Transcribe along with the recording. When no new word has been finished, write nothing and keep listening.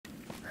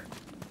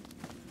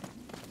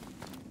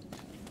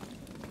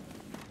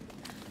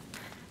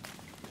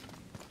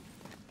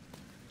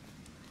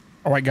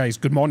All right, guys,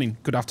 good morning,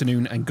 good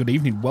afternoon, and good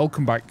evening.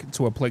 Welcome back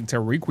to a Plague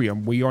Tale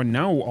Requiem. We are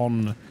now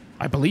on,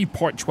 I believe,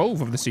 part 12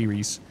 of the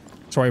series.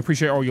 So I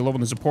appreciate all your love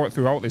and the support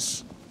throughout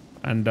this.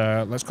 And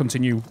let's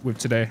continue with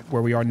today,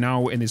 where we are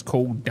now in this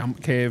cold,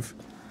 damp cave,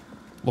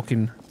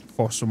 looking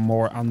for some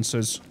more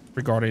answers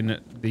regarding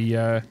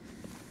the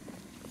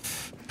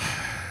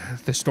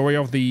story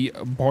of the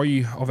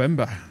Boy of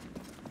Ember.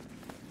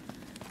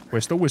 We're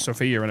still with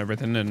Sophia and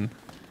everything, and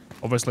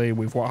obviously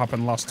with what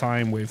happened last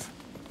time with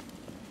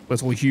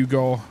little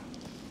Hugo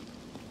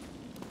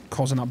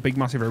causing that big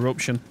massive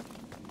eruption.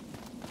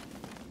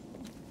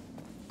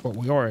 But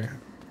we are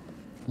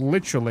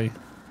literally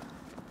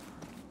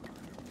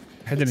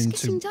heading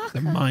into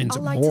the mines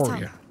of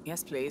Moria.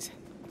 Yes, please.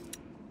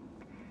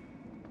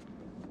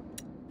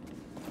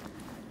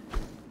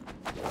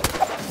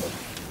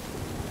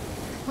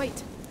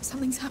 Wait,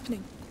 something's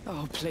happening.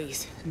 Oh,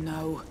 please,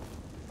 no.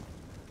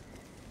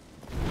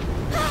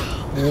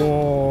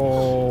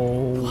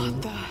 Whoa.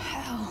 What the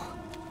hell?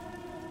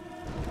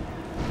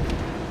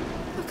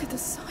 Look at the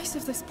size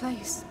of this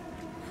place.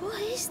 What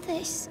is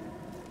this?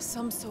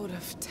 Some sort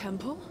of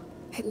temple?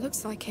 It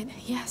looks like it,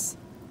 yes.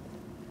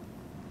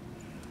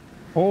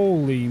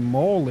 Holy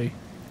moly.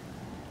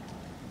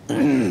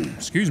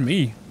 Excuse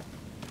me.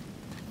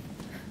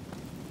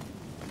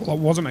 Well, I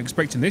wasn't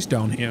expecting this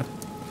down here.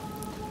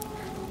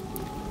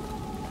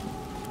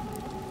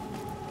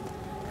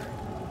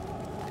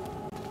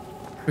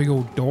 Big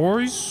old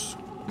doors.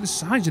 Look at the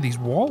size of these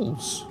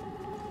walls.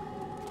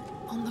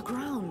 On the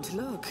ground,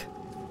 look.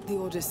 The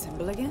Order's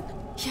symbol again?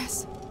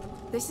 Yes,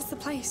 this is the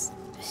place.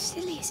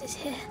 Basilius is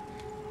here.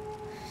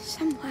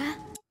 Somewhere.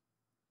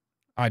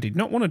 I did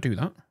not want to do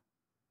that.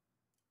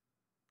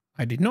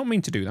 I did not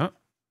mean to do that.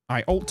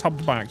 I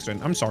alt-tabbed by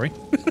accident. I'm sorry.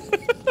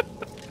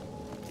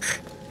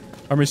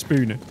 I'm a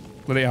spooner.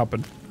 Let it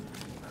happen.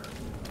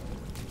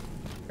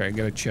 Okay,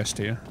 get a chest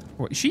here.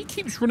 Wait, she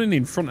keeps running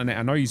in front and it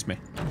annoys me.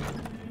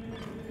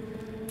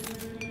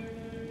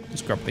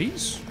 Let's grab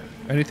these.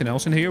 Anything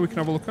else in here we can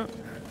have a look at?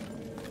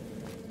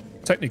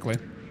 Technically,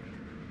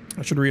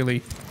 I should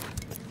really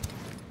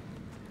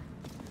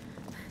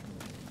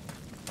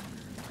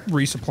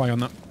resupply on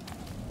that.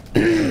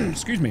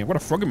 Excuse me, I've got a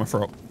frog in my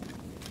throat.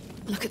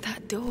 Look at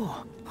that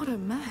door. What a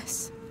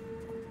mess.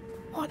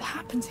 What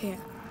happened here?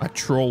 A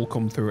troll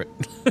come through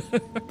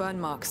it. Burn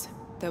marks.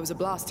 There was a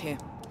blast here.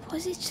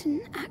 Was it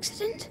an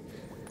accident?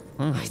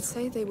 Oh. I'd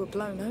say they were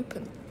blown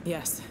open.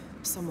 Yes,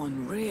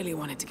 someone really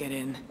wanted to get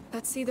in.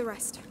 Let's see the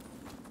rest.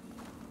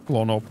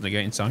 Blown open to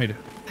get inside.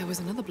 There was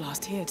another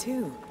blast here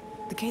too.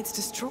 The gate's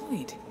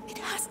destroyed. It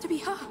has to be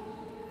her.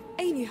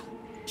 Alia,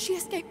 she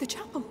escaped the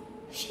chapel.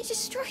 She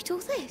destroyed all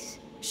this.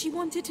 She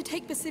wanted to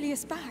take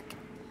Basilius back.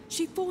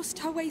 She forced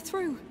her way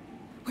through.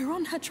 We're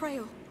on her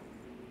trail.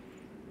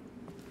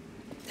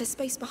 There's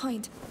space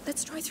behind.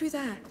 Let's try through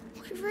there.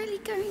 We're really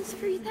going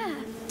through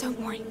there. Don't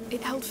worry,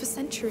 it held for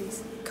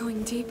centuries.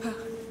 Going deeper.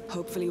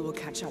 Hopefully we'll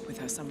catch up with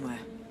her somewhere.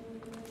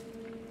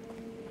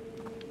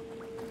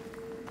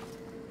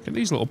 Look at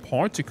these little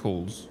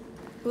particles.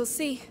 We'll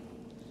see.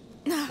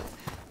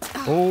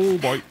 Oh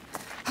boy.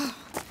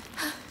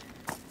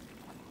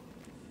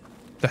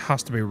 There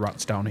has to be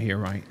rats down here,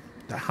 right?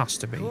 There has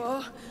to be.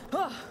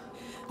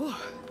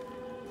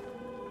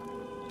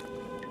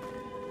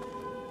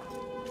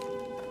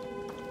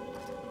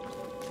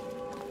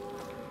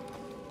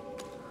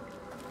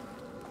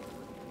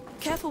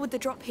 Careful with the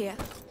drop here.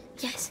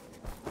 Yes.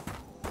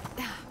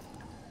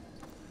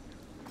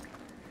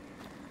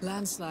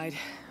 Landslide.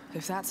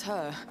 If that's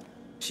her,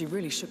 she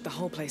really shook the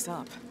whole place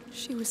up.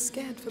 She was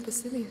scared for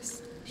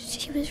Basilius.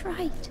 She was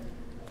right.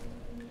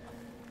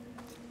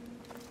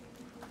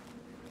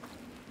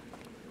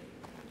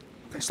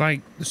 It's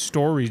like the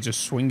story is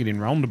just swinging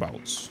in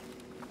roundabouts.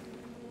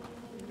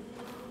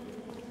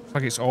 It's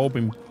like it's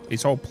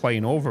all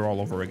playing over all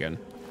over again.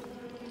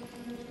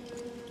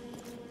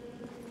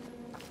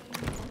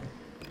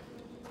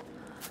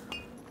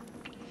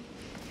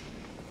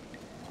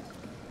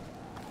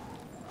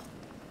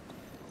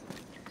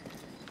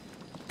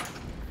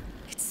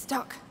 It's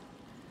stuck.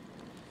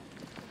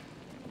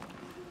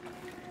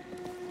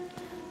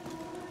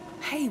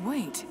 Hey,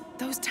 wait.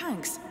 Those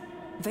tanks.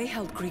 They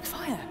held Greek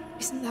fire.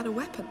 Isn't that a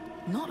weapon?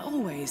 Not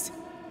always.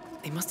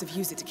 They must have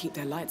used it to keep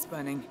their lights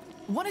burning.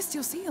 One is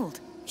still sealed.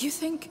 You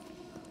think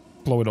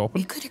Blow it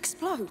open. it could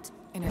explode?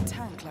 In a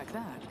tank like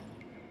that?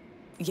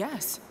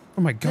 Yes.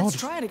 Oh my god. Let's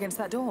try it against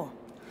that door.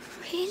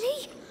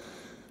 Really?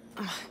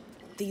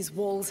 These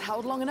walls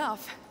held long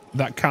enough.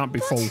 That can't be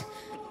full.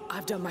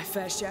 I've done my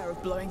fair share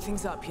of blowing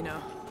things up, you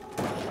know.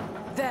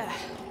 There.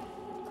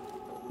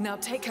 Now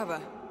take cover.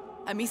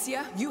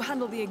 Amicia, you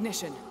handle the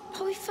ignition.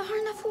 Are we far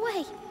enough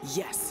away?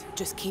 Yes,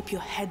 just keep your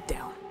head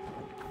down.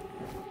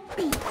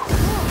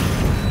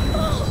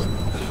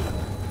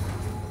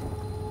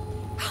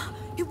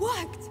 It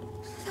worked!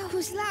 That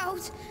was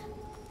loud.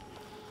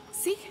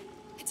 See?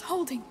 It's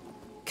holding.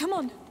 Come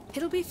on,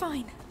 it'll be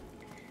fine.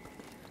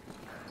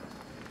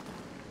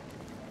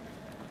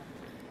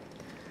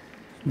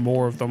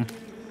 More of them.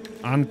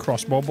 And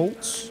crossbow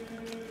bolts.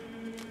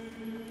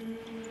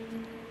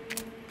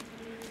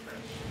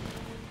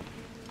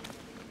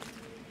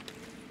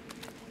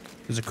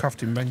 There's a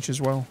crafting bench as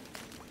well.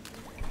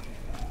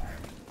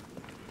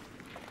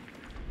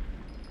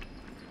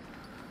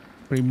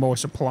 We need more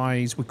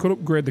supplies. We could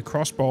upgrade the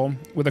crossbow.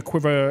 With a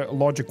quiver, a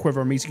larger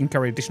quiver, means you can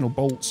carry additional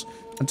bolts.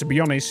 And to be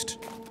honest,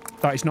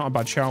 that is not a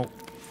bad shout.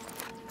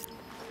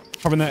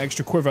 Having that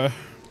extra quiver,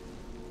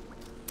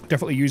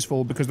 definitely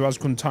useful, because there has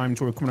come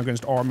times where we're coming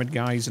against armored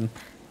guys, and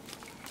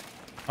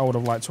I would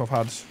have liked to have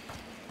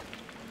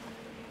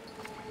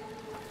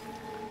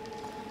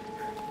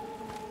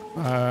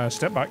had.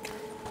 Step back.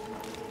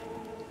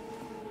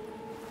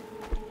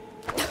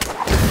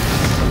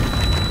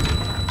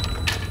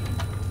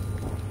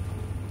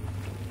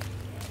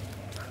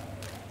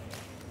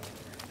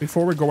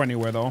 Before we go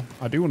anywhere, though,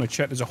 I do want to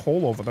check. There's a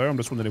hole over there. I'm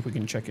just wondering if we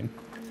can check in.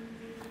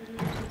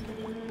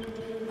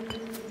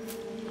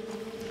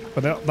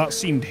 But that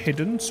seemed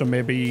hidden, so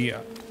maybe... is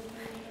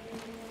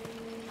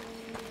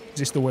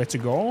this the way to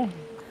go?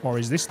 Or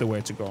is this the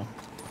way to go?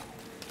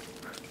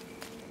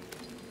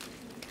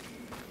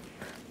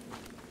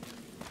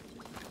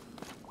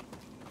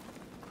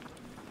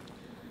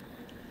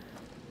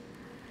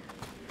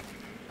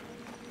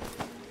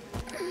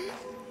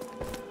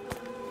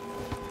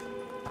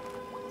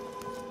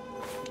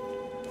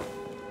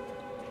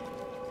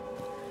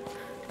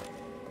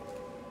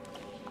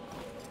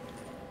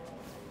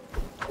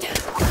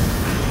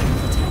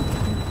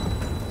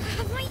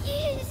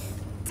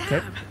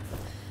 Damn.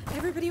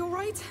 Everybody all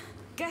right?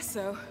 Guess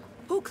so.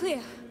 All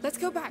clear. Let's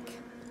go back.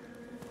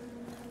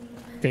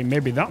 Okay,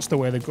 maybe that's the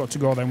way they've got to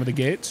go then with the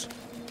gates.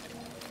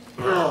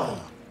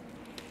 Well,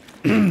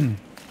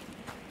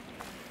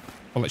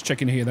 let's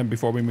check in here then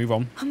before we move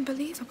on.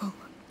 Unbelievable.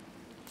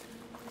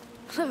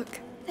 Look,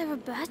 There are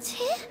birds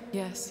here?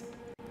 Yes.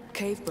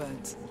 Cave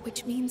birds.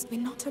 which means we're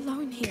not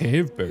alone here.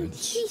 Cave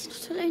birds. She's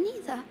not alone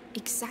either.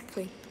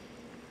 Exactly.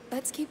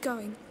 Let's keep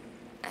going.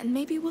 And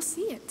maybe we'll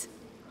see it.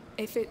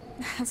 If it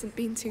hasn't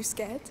been too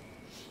scared.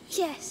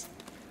 Yes.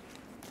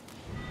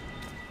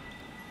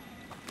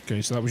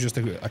 Okay, so that was just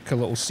a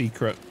little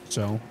secret,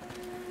 so...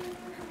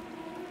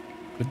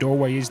 the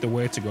doorway is the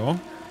way to go.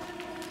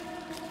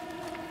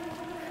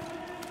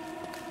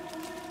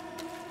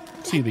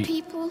 See the...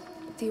 people.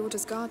 The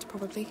Order's guard,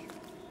 probably.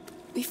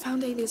 We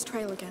found Alia's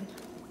trail again.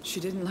 She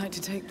didn't like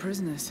to take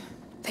prisoners.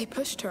 They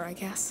pushed her, I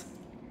guess.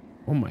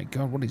 Oh my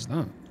god, what is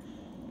that?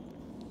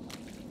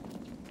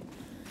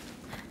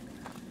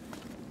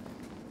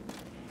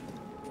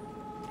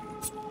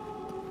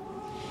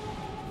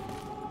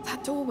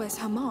 That door wears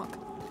her mark.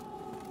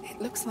 It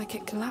looks like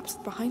it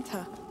collapsed behind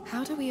her.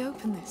 How do we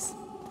open this?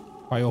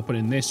 By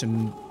opening this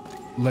and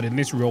letting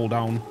this roll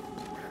down.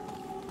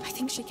 I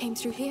think she came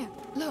through here.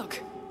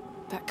 Look!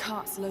 That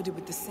cart's loaded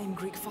with the same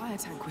Greek fire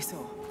tank we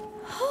saw.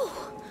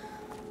 Oh!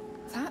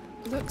 That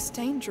looks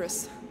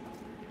dangerous.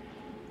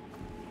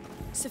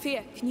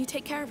 Sophia, can you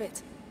take care of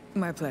it?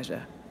 My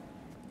pleasure.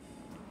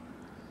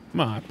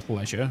 My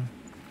pleasure.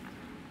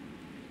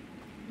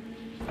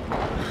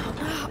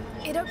 Ah,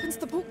 it opens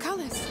the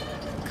portcullis.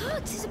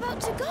 God, it's about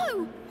to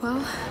go. Well,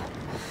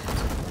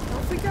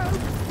 off we go.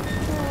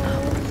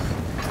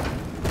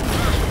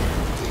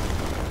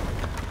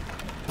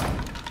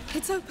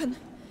 It's open,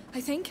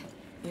 I think.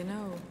 You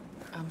know,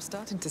 I'm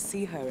starting to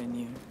see her in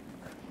you.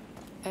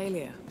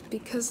 Alia,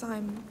 Because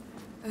I'm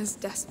as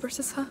desperate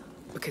as her?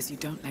 because you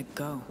don't let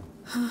go.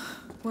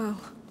 Well,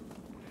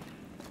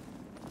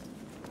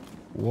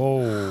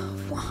 Whoa.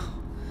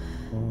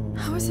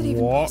 how is it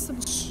even What?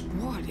 possible?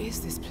 What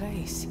is this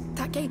place?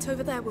 That gate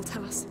over there will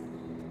tell us.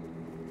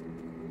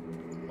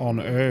 On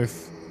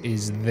earth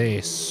is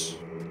this?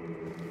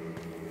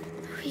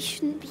 We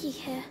shouldn't be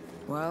here.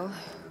 Well,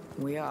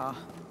 we are.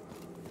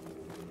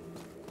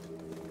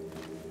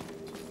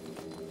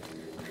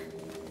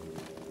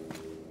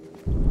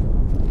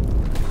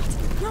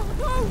 No,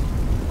 no!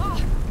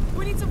 Ah,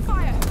 we need some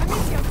fire.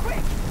 Amicia,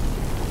 quick!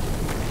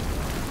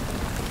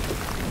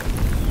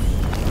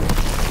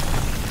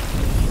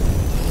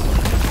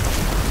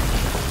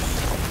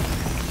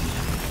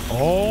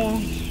 Oh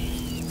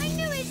I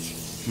knew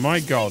it. my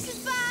god. This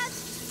is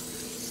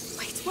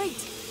bad. Wait.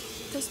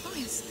 Those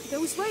fires,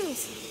 those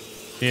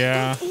rails.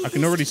 Yeah, Don't I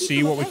can always already keep see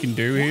them what we away. can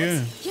do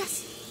here.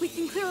 Yes, we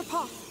can clear a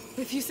path.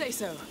 If you say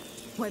so.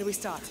 Where do we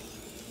start?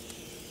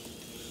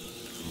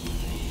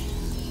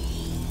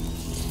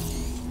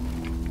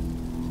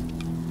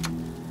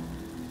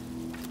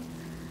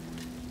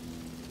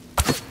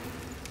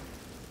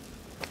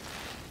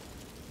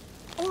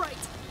 All right,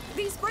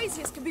 these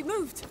braziers can be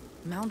moved.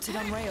 Mounted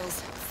on rails,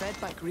 fed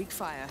by Greek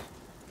fire.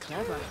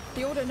 Clever.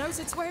 The Order knows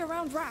its way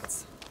around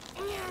rats.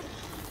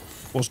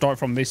 We'll start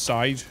from this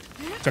side.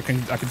 So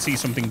I can see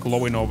something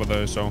glowing over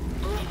there, so.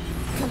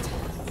 Good.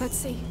 Let's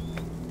see.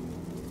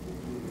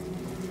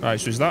 Alright,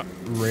 so is that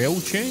rail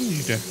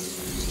changed?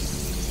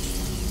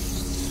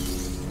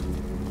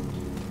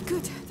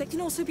 Good. They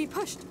can also be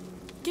pushed.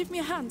 Give me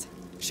a hand.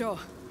 Sure.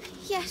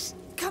 Yes.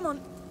 Come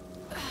on.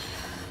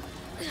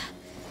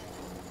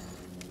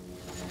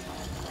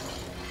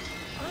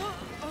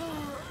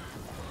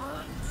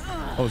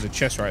 Oh, there's a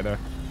chest right there.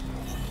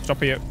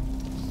 Stop here.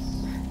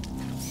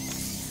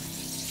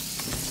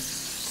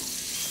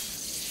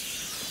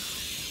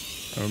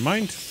 Never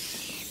mind.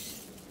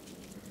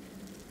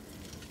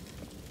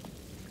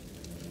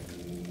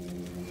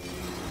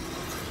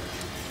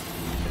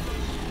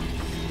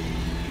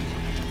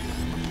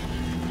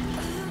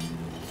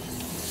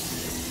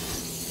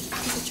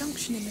 There's a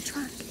junction in the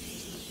track.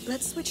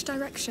 Let's switch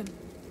direction.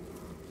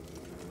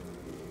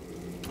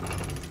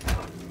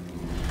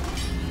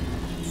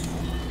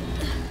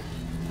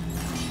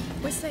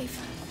 We're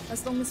safe,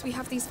 as long as we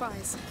have these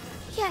fires.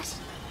 Yes.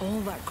 All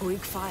that Greek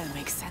fire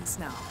makes sense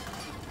now.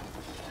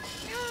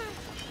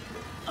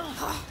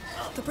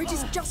 The bridge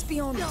is just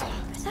beyond.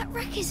 That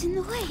wreck is in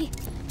the way.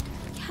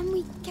 Can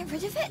we get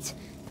rid of it?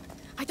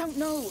 I don't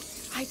know.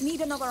 I'd need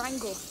another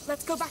angle.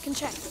 Let's go back and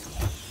check.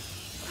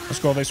 Let's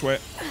go this way.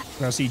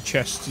 I see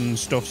chests and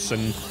stuffs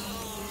and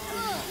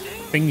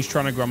things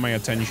trying to grab my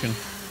attention.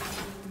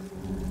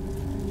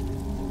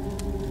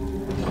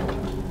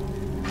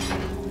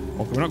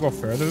 Oh, can we not go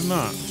further than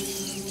that?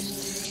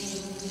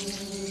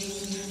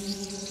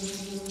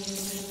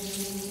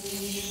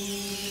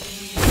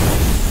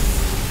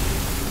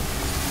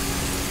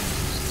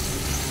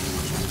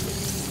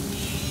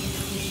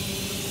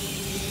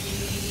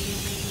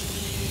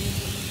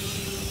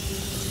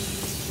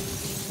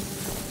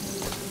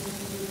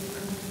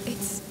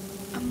 It's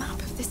a map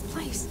of this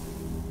place.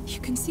 You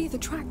can see the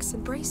tracks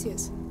and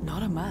braziers.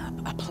 Not a map,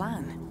 a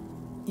plan.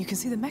 You can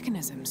see the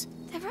mechanisms.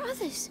 There are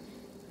others.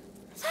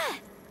 There.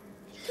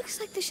 It looks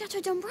like the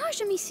Chateau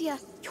d'Ombrage, Amicia.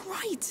 You're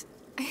right.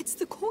 It's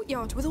the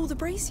courtyard with all the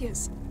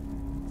braziers.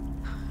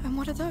 And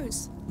what are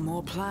those?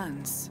 More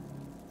plans.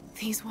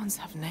 These ones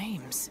have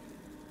names.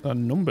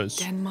 Numbers.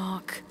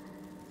 Denmark,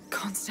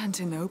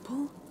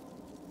 Constantinople.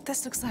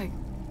 This looks like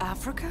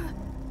Africa,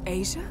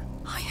 Asia.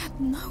 I had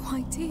no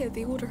idea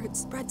the order had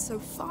spread so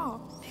far.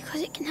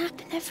 Because it can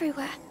happen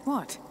everywhere.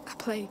 What? A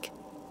plague.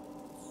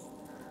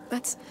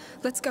 Let's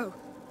go.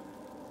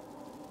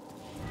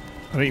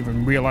 I didn't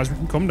even realize we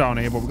can come down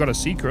here, but we've got a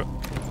secret.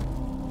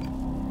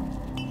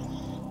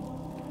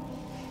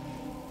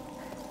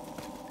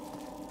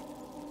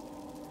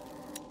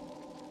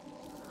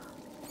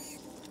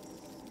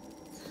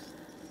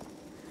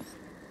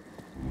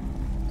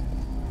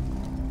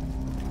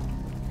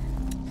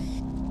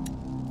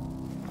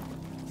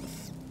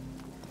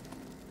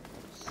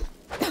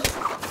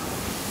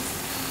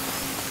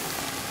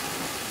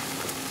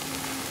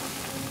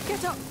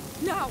 Get up,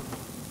 now!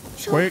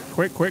 Sure.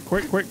 Quick.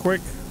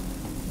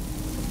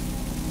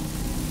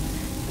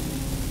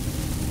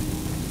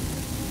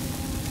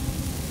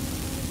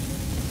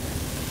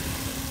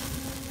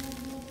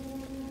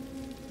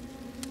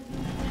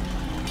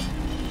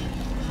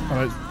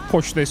 Let's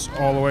push this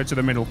all the way to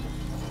the middle.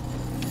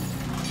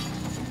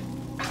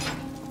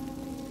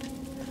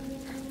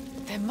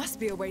 There must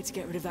be a way to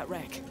get rid of that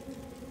wreck.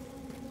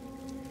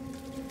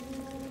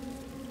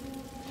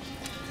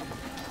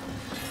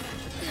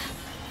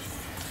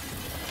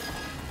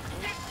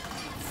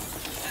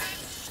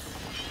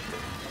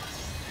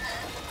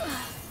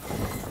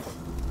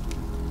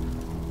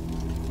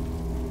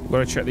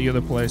 Gotta check the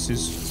other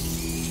places.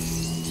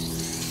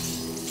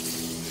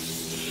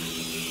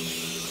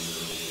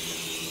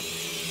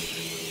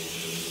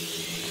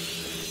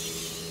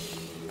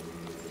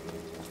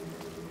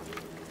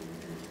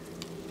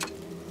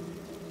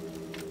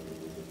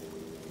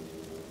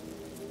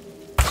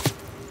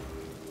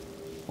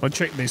 I'll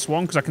check this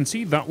one because I can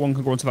see that one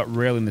can go into that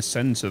rail in the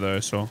center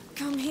there. So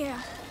Come here.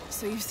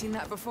 So you've seen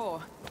that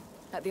before?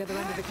 At the other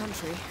end of the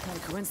country? No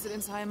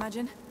coincidence, I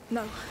imagine?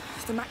 No,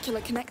 the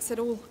macula connects it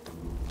all.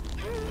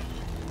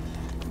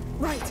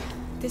 Right,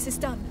 this is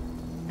done.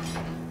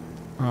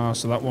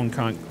 so that one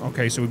can't.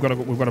 Okay, so we've got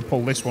to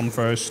pull this one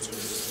first.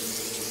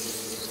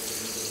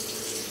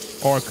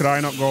 Or could I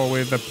not go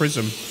with the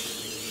prism?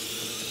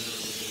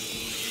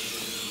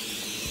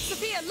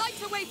 Sophia, light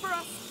the way for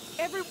us.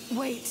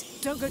 Wait,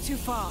 don't go too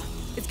far.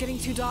 It's getting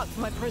too dark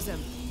for my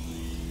prism.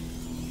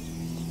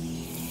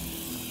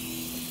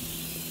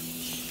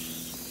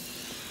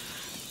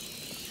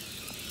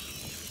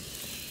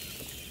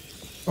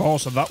 Oh,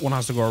 so that one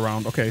has to go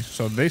around. Okay,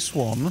 so this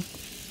one.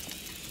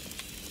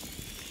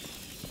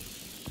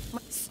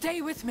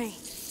 Stay with me.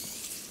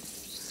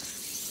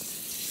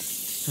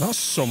 That's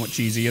so much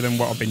easier than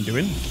what I've been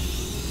doing.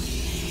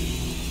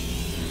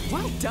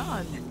 Well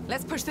done.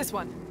 Let's push this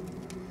one.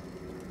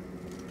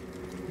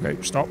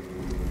 Okay, stop.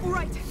 All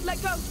right,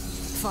 let go.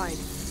 Fine.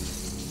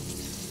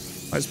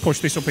 Let's push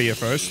this up here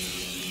first.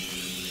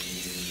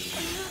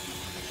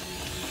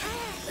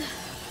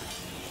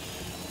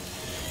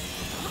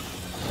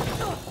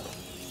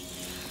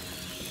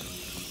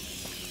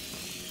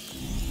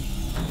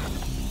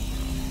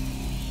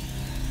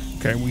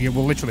 Okay, we're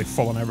literally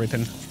full on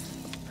everything.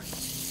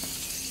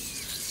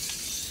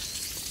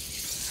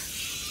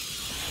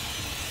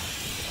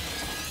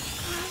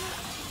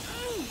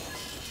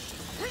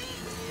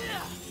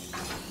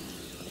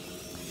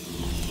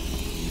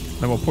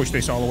 Then we'll push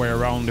this all the way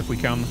around if we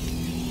can.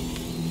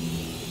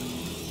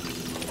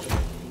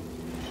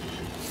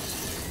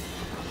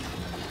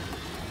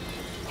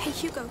 Hey,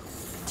 Hugo,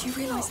 do you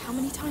realize how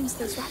many times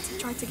those rats have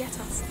tried to get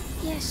us?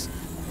 Yes.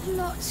 A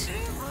lot.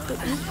 But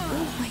we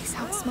always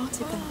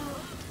outsmarted them.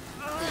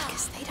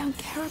 Because they don't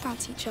care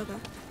about each other.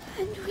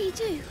 And we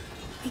do.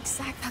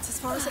 Exact, that's as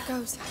far as it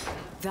goes.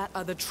 That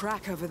other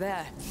track over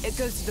there, it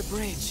goes to the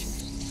bridge.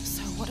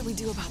 So what do we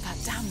do about that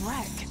damn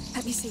wreck?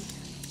 Let me see.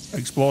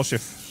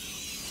 Explosive.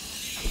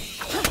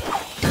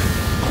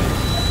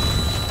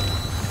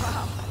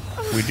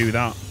 We do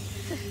that.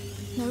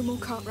 No more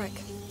cart wreck.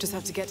 Just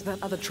have to get to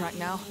that other track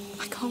now.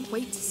 I can't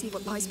wait to see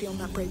what lies beyond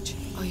that bridge.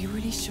 Are you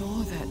really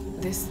sure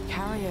that this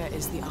carrier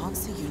is the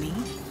answer you need?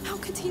 How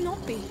could he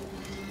not be?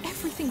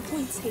 Everything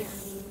points here.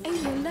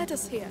 Alien led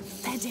us here.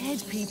 They're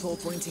dead people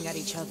pointing at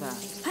each other.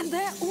 And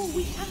they're all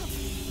we have.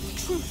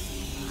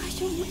 Truth. I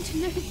don't want to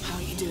know. How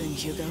are you doing,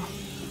 Hugo?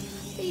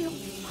 You're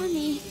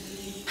funny.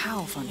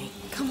 How funny?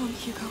 Come on,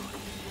 Hugo.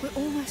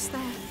 We're almost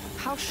there.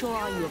 How sure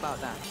are you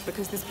about that?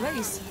 Because this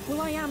place...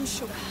 Well, I am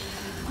sure.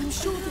 I'm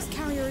sure this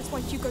carrier is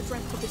why Hugo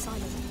dreamt of this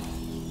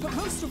island. But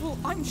most of all,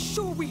 I'm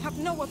sure we have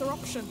no other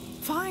option.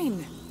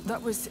 Fine.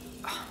 That was...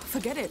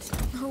 Forget it.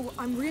 No,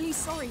 I'm really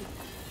sorry.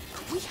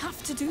 We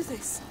have to do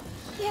this.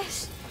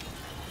 Yes.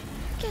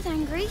 Get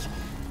angry.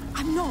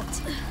 I'm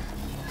not.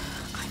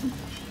 I'm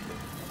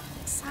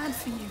sad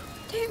for you.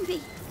 Don't be.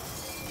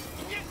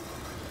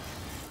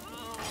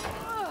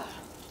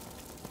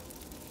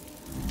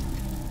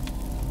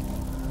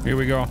 Here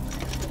we go.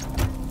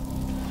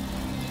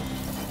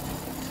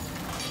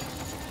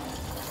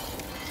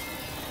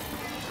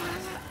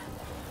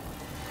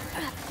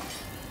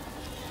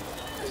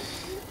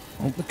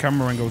 Oh, the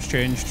camera angle's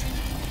changed.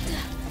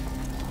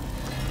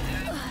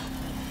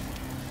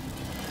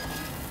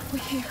 We're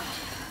here.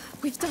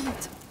 We've done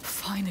it.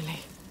 Finally.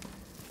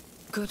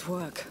 Good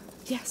work.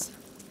 Yes.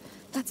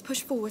 Let's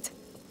push forward.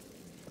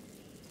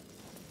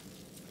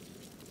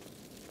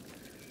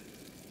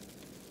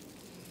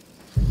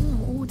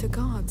 Oh, all the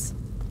guards.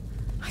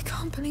 I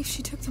can't believe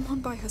she took them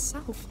on by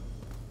herself.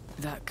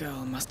 That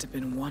girl must have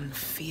been one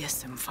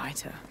fearsome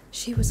fighter.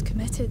 She was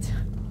committed.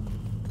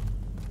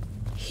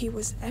 He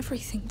was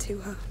everything to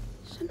her.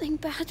 Something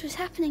bad was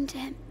happening to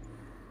him.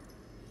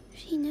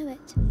 She knew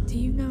it. Do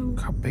you know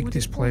How big what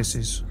this it place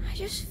was? is. I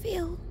just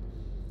feel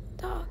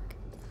dark.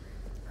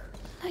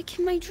 Like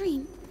in my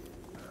dream.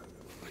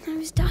 When I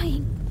was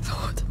dying.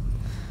 Lord,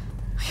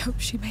 I hope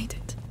she made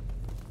it.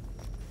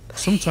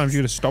 Sometimes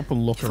you just stop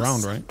and look Give us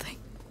around, right? something.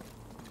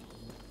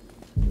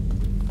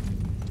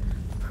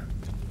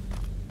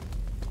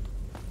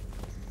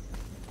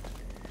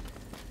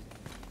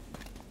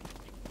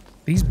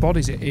 These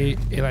bodies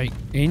are like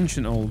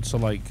ancient old, so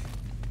like,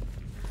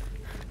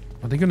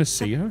 are they gonna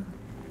see her?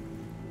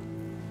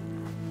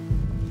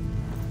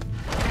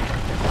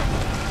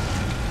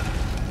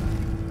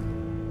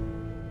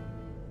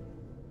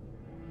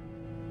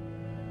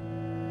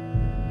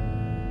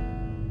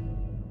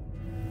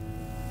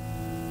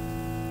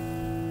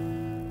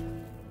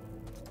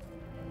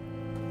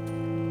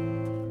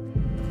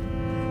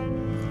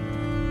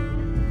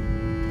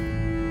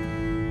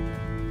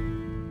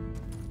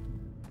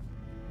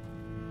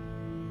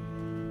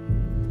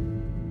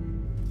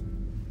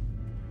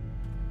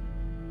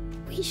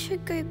 We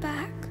should go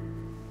back.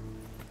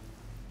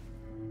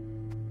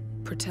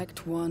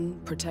 Protect one,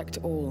 protect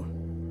all.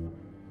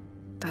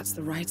 That's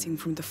the writing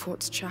from the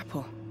fort's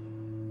chapel.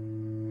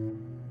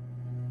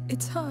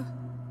 It's her.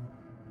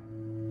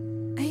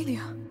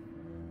 Alia.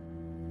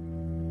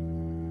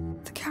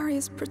 The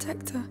carrier's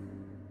protector.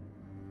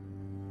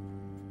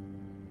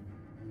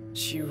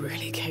 She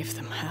really gave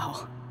them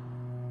hell.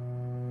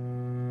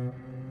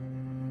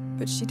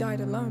 But she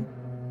died alone.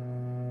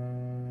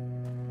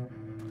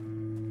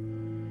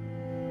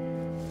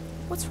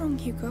 What's wrong,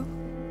 Hugo?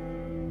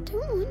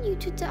 Don't want you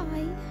to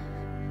die.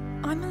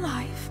 I'm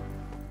alive.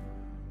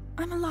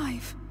 I'm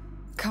alive.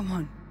 Come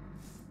on.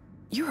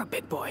 You're a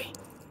big boy.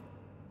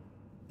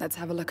 Let's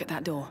have a look at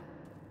that door.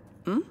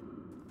 Hmm?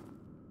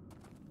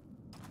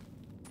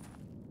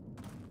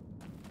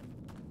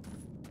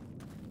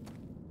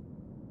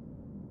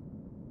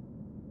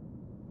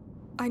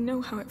 I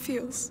know how it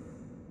feels.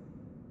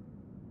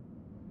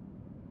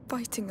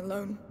 Fighting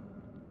alone.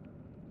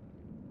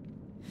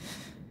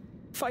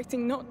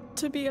 Fighting not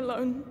to be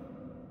alone.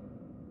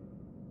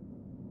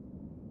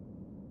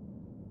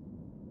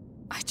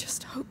 I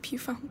just hope you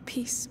found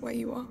peace where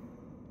you are.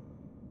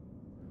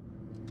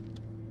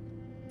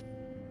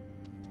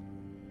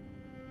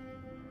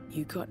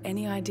 You got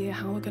any idea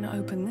how we're gonna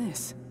open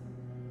this?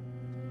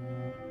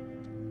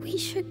 We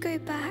should go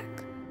back.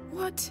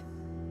 What?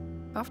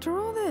 After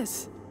all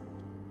this?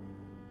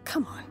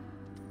 Come on.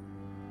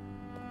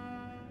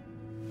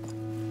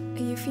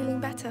 Are you feeling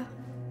better?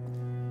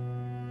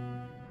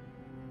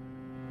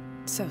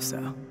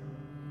 So-so.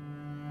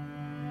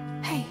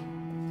 Hey,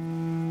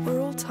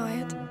 we're all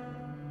tired,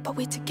 but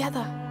we're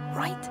together,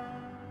 right?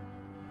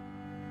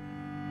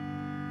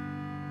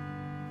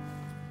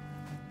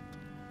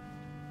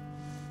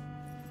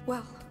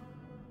 Well,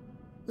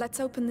 let's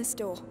open this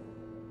door.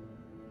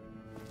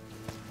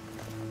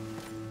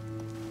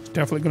 It's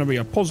definitely going to be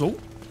a puzzle.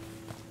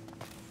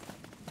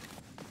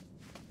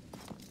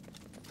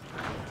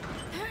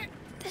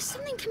 There's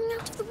something coming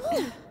out of the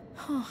wall.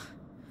 Oh,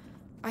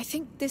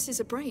 this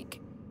is a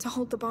brake to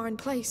hold the bar in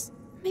place.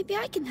 Maybe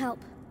I can help.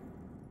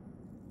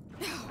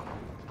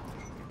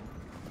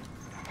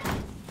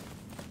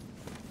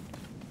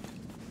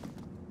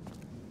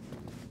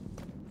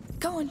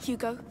 Go on,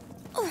 Hugo.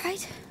 All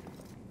right.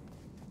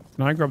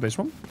 Can I grab this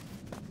one?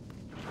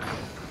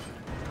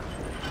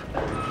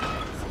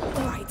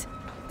 All right.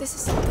 This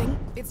is something.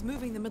 It's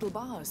moving the middle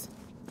bars.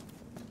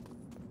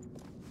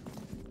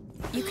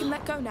 You can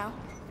let go now.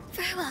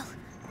 Very well.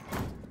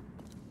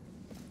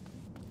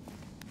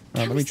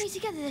 Let Can me we stay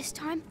together this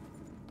time?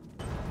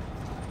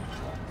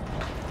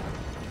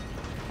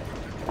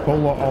 pull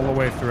it all the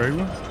way through.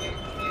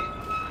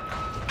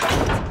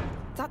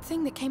 That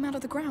thing that came out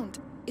of the ground.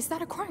 Is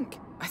that a crank?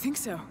 I think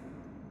so.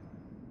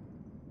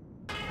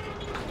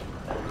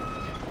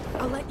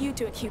 I'll let you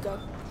do it, Hugo.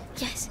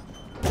 Yes.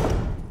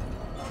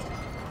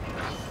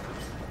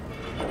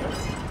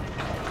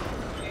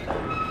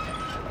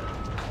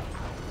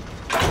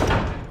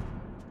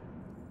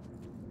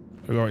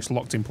 Oh, it's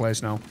locked in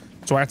place now.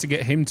 So I had to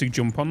get him to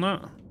jump on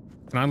that.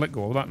 Can I let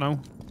go of that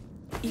now?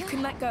 You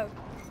can let go.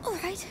 All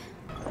right.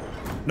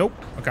 Nope,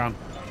 I can't.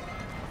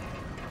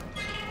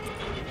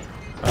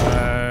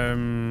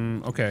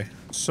 Okay,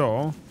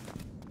 so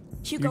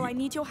Hugo, I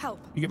need your help.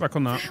 you get back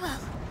on that. Very well.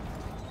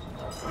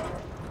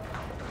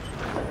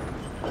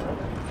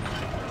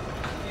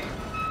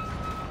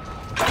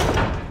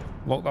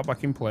 Lock that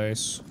back in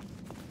place.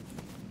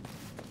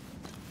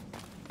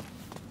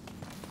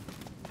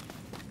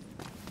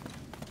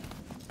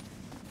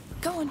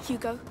 Go on,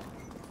 Hugo.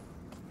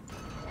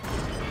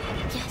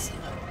 Yes.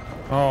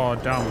 Oh,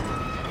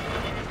 damn.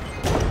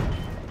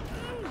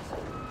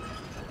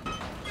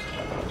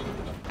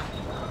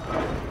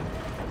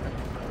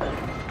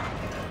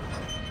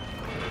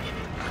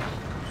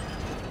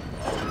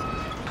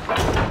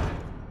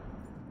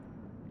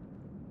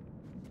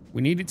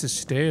 We need it to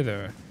stay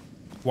there.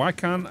 Why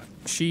can't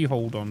she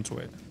hold on to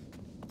it?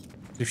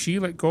 If she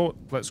lets go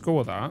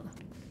of that.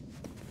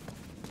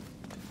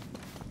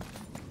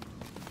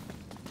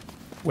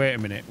 Wait a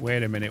minute,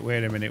 wait a minute,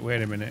 wait a minute,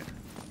 wait a minute.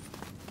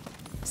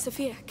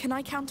 Sophia, can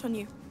I count on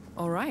you?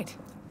 All right.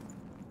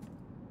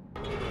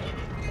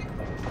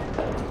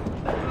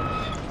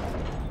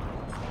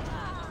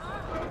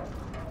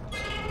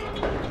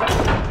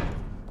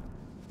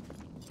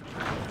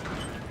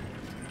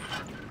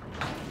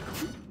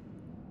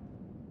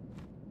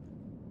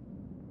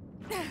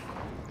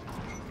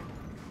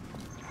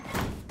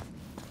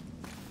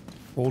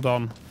 Hold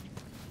on.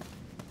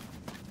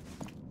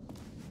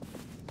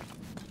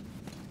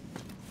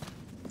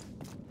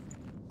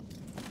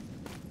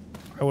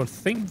 I would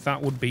think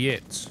that would be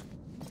it.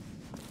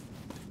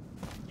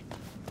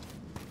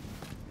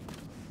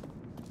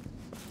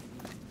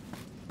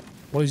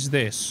 What is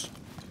this?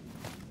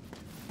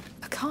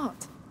 A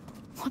cart.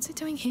 What's it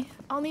doing here?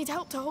 I'll need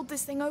help to hold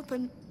this thing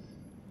open.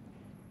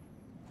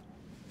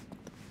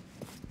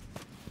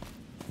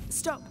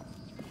 Stop.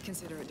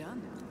 Consider it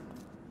done.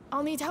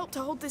 I'll need help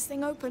to hold this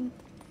thing open.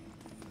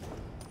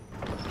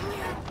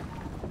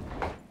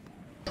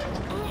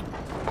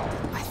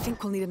 I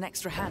think we'll need an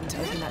extra hand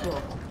to open that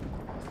door.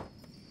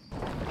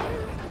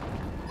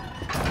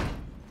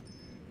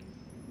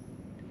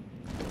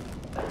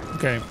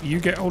 Okay, you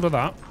get hold of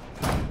that.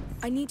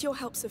 I need your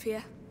help,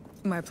 Sophia.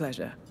 My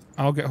pleasure.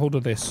 I'll get hold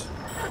of this.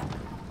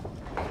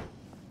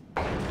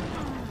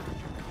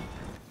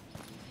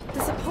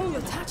 There's a pole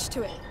attached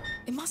to it.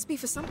 It must be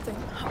for something.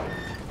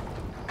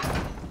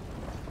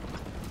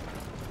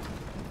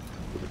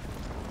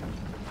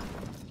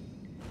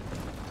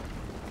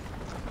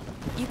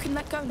 You can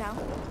let go now.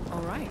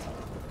 All right.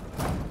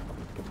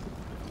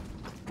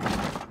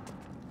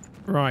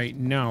 Right,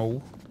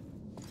 now.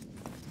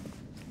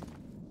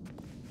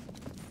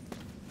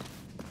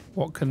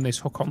 What can this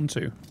hook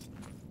onto?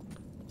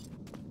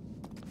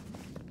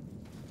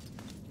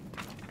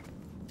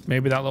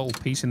 Maybe that little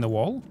piece in the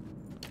wall?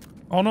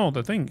 Oh no,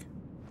 the thing.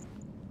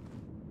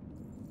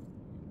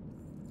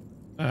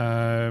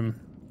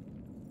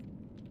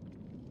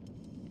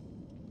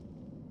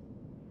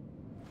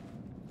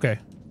 Okay.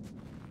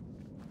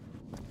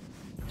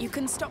 You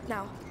can stop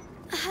now.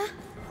 Uh-huh.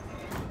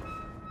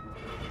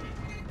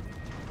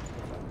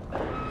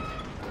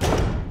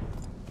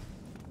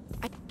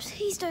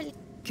 Please don't.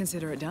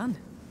 Consider it done.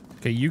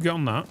 Okay, you get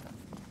on that.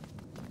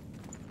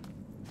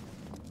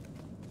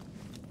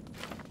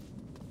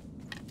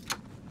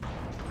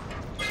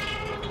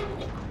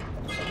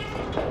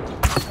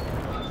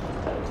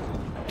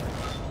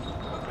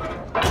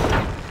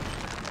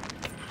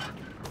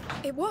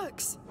 It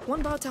works.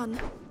 One bar done.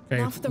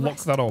 Okay, Now for the lock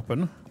rest. that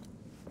open.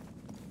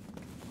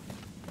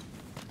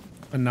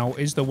 And now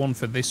is the one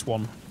for this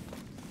one.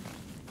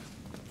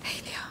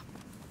 Aelia,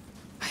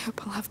 I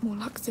hope I'll have more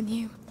luck than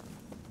you.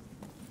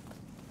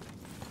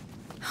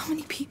 How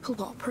many people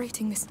were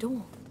operating this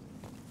door?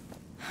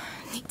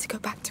 Need to go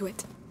back to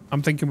it.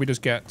 I'm thinking we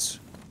just get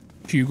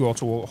Hugo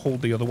to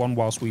hold the other one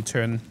whilst we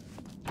turn.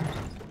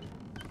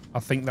 I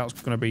think that's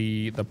going to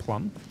be the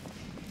plan.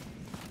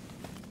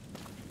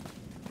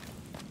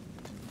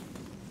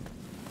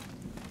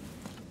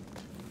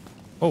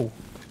 Oh,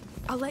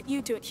 I'll let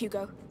you do it,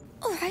 Hugo.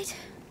 All right.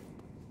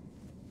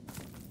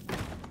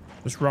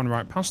 Just run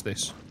right past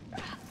this.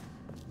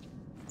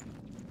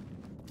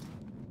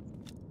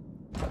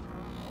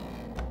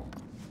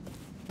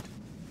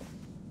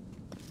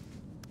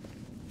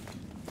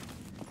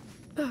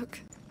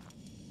 Look.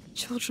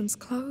 Children's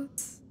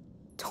clothes,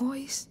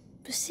 toys.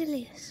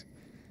 Basilius.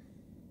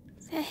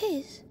 They're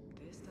his.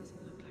 This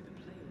doesn't look like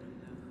a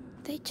playroom,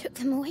 though. They took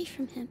them away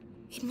from him.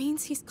 It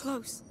means he's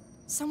close.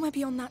 Somewhere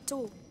beyond that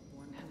door.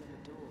 One hell of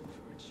a door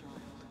for a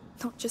child.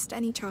 Not just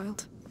any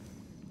child.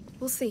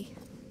 We'll see.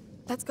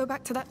 Let's go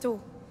back to that door.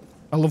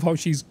 I love how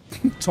she's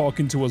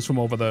talking to us from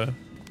over there.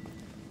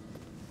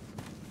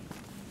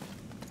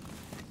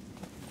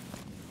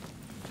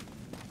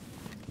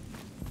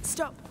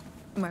 Stop.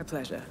 My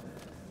pleasure.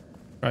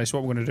 Right, so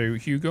what we're going to do,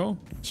 Hugo?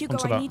 Hugo,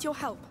 onto I that. need your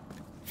help.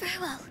 Very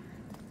well.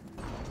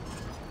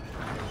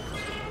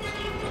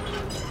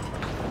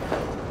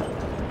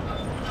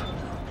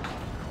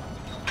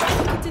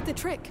 It did the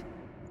trick.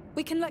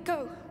 We can let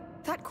go.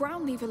 That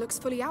ground lever looks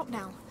fully out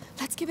now.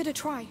 Let's give it a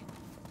try.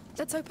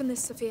 Let's open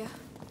this, Sophia.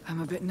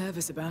 I'm a bit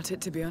nervous about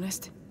it, to be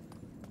honest.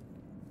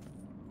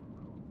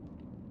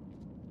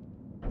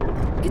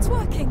 It's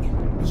working.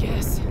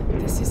 Yes,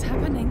 this is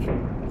happening.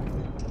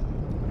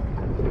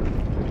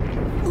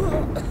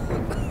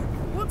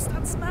 What's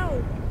that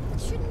smell?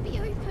 It shouldn't be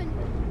open.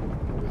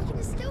 We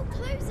can still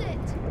close it.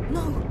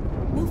 No,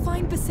 we'll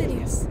find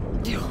Basilius.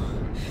 Oh,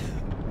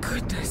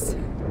 goodness.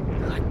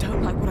 I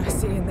don't like what I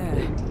see in there.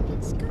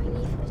 It's going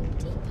even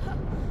deeper.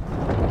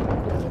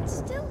 We can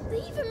still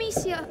leave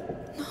Amicia.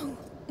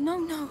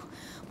 No.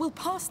 We'll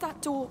pass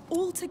that door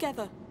all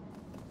together.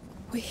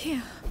 We're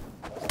here.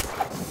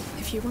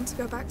 If you want to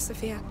go back,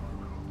 Sophia,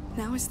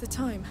 now is the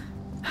time.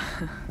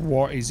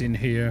 What is in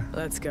here?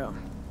 Let's go.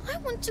 I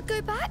want to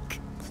go back.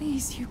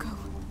 Please, Hugo.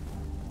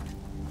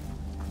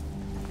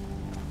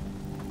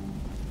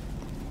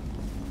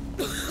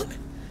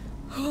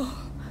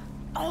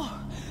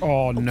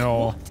 Oh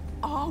no. What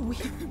are we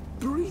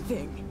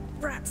breathing?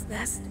 Rat's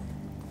nest.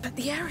 But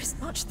the air is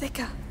much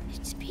thicker.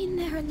 It's been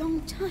there a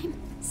long time.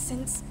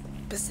 Since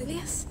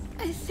Basilius?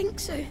 I think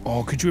so.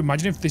 Oh, could you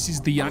imagine if this is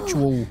the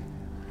actual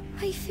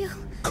I feel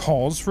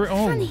cause for it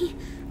all? funny.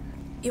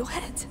 Your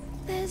head.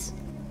 There's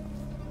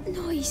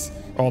noise.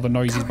 Oh, the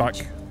noise is back.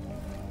 Courage.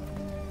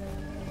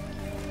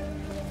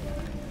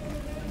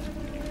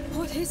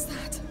 What is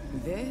that?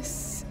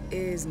 This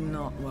is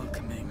not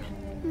welcoming.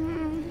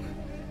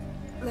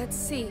 Let's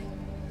see.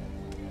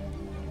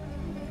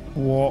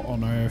 What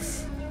on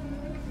earth?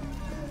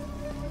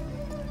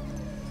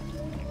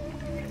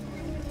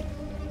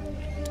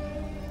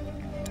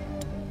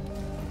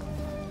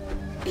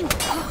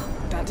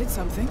 That did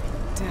something.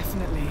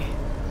 Definitely.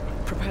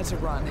 Prepare to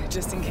run,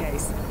 just in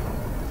case.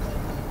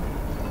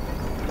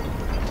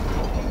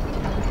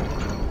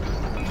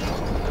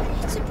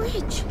 It's a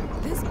bridge.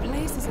 This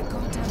place is a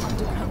goddamn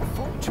underground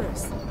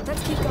fortress.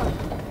 Let's keep going.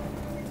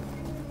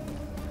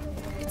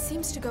 It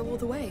seems to go all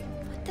the way.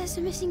 But there's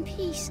a missing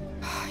piece.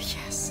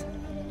 Yes.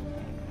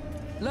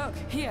 Look,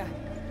 here.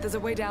 There's a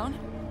way down.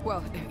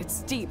 Well, it's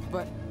steep,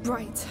 but...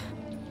 Right.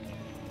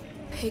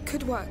 It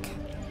could work.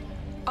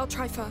 I'll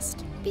try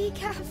first. Be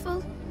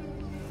careful.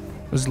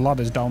 There's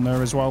ladders down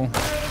there as well.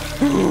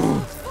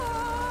 Amicia,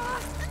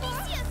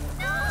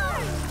 no!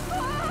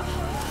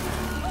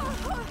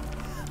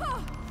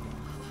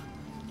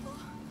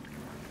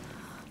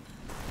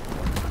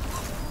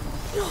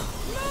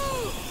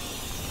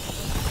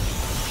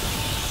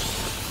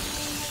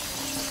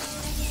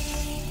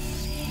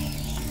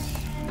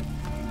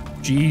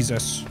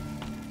 Jesus.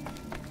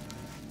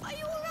 Are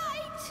you all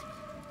right?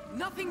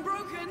 Nothing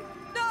broken.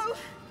 No.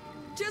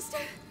 Just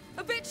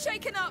a bit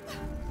shaken up.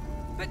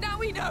 But now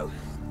we know.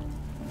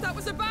 That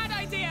was a bad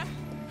idea.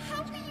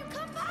 How can you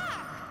come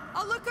back?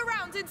 I'll look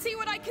around and see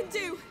what I can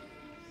do.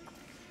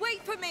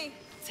 Wait for me.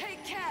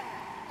 Take care.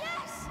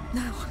 Yes!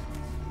 Now.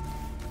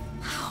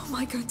 How am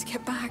I going to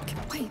get back?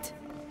 Wait.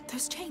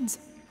 Those chains.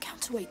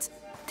 Counterweights.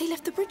 They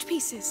left the bridge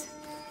pieces.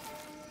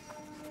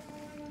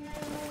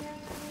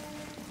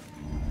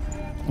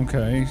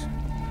 Okay.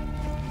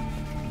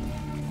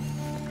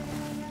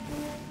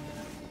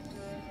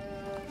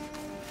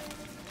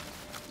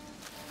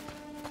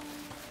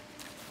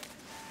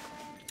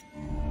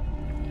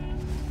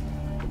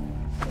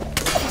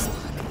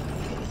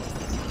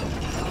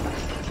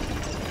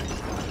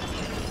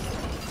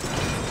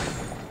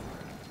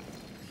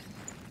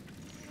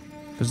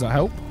 Does that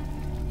help?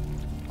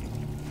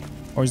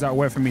 Or is that a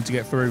way for me to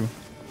get through?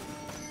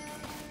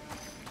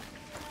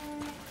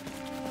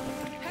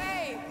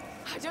 Hey!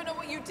 I don't know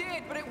what you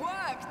did, but it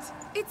worked.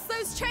 It's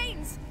those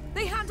chains.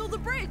 They handle the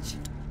bridge.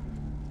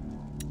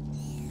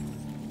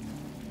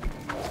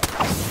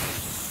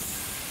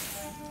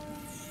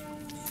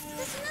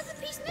 There's another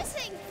piece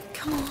missing.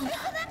 Come on. Look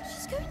at that.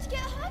 She's going to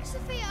get hurt,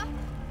 Sophia.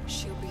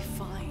 She'll be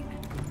fine.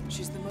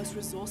 She's the most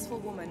resourceful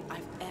woman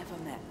I've ever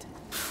met.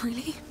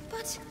 Really?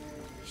 But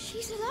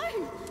she's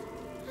alone.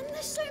 And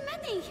there's so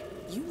many.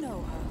 You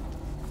know her.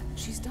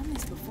 She's done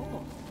this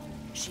before.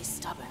 She's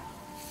stubborn.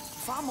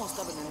 Far more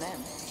stubborn than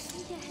them.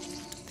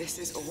 Yes. This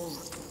is all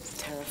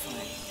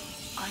terrifying.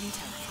 I'm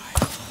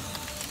terrified.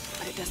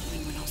 But it doesn't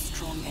mean we're not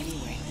strong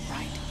anyway,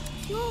 right?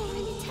 You're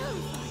already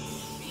terrified.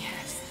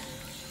 Yes.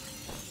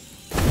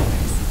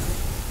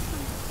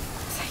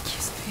 Thank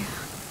you, Sophia.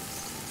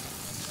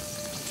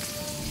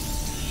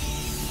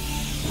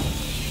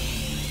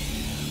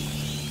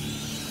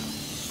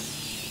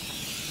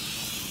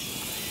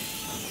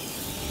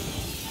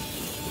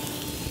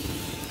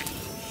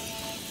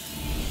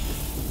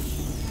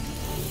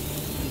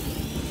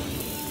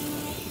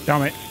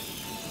 Damn it.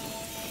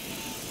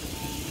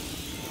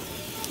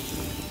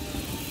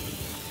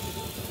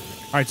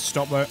 I had to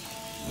stop that.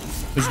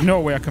 There's no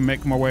way I can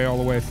make my way all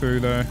the way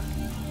through there.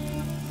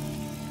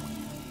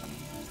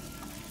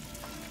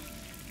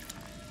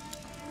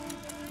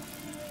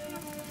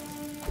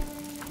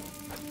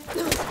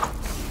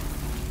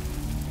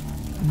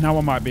 Now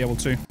I might be able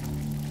to.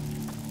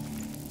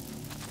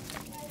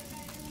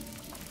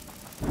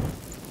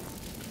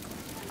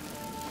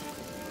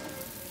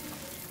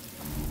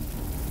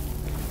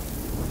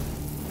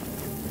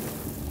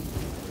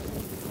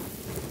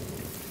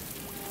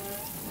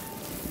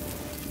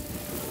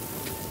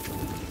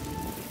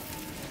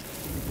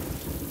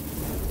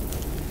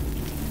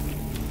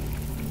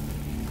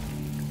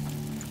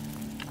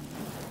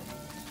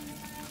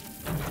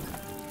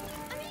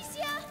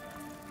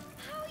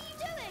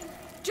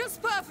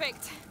 Just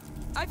perfect.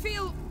 I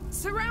feel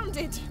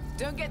surrounded.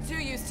 Don't get too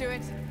used to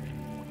it.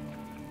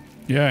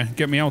 Yeah,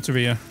 get me out of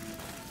here.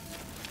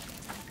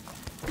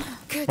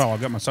 Good. Well, I'll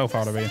get myself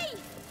out of here.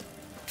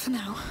 For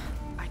now.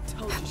 I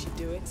told you she'd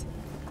do it.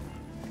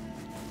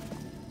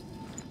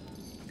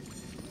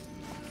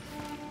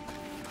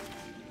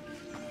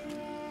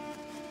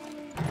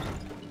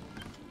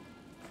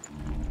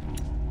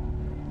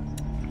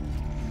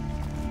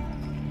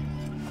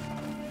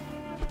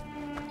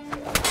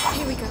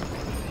 Here we go.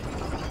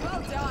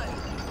 Well done.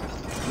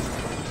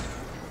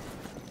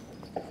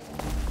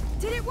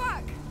 Did it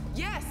work?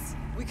 Yes,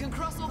 we can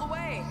cross all the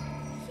way.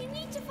 You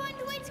need to find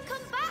a way to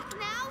come back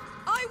now.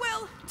 I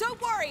will.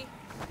 Don't worry.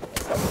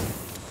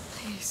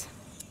 Please,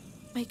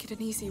 make it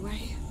an easy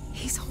way.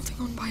 He's holding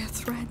on by a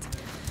thread.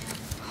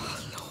 Oh,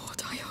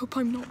 Lord, I hope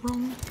I'm not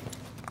wrong.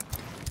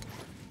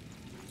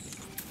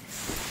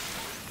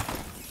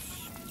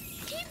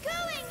 Keep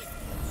going.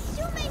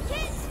 You'll make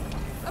it.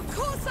 Of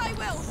course I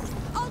will.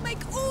 I'll make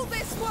all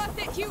this worth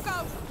it,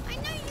 Hugo. I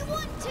know you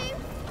want to.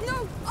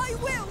 No, I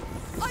will.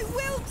 I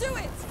will do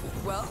it.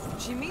 Well,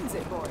 she means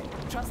it, boy.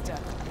 Trust her.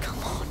 Come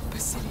on,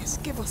 Basilius,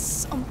 give us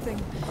something.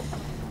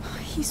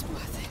 He's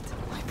worth it.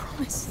 I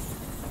promise.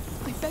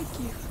 I beg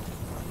you.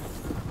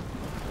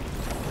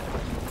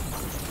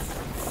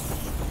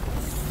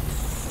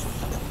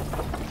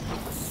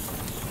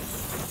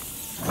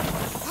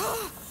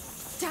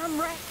 Damn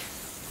wreck.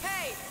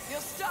 Hey,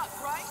 you're stuck,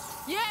 right?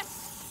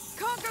 Yes.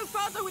 Can't go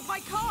further with my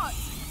cart.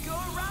 Go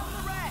around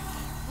the wreck.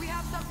 We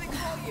have something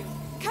for you.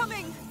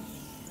 Coming.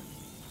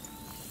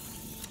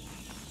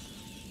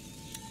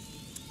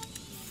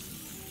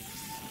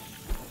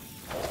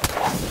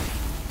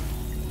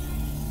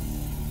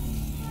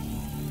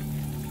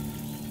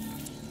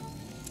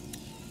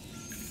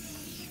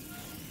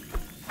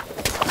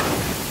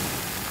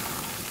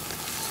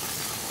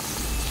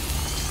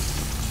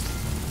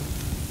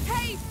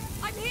 Hey,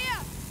 I'm here.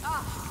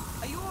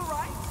 Are you all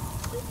right?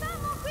 We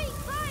found more Greek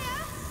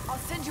fire. I'll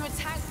send you a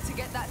tank to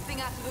get that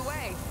thing out of the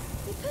way.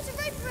 We put a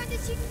rope around it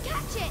so you can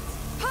catch it.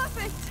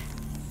 Perfect.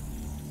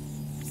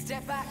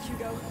 Step back,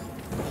 Hugo.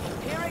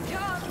 Here it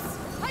comes.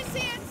 I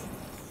see it.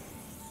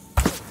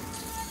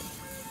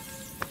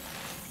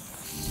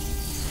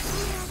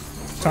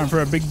 Time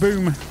for a big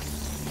boom. Did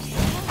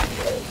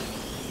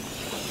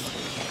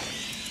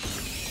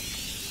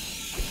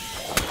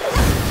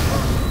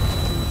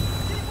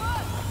it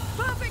work?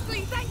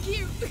 Perfectly, thank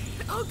you.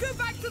 I'll go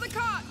back to the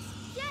cart.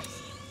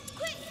 Yes.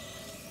 Quick.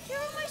 You're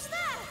almost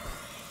there.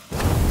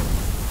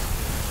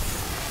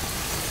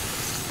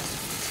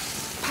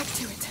 Back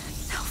to it.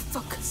 Now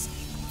focus.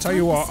 Tell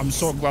you what, I'm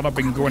so glad I've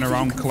been going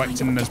around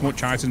collecting as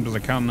much items as I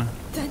can.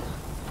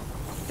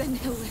 Then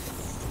he'll live.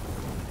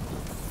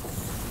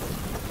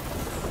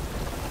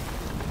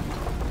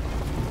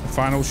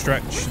 Final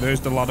stretch.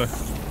 There's the ladder.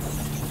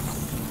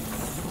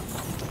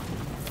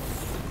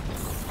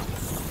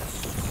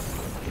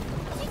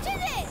 You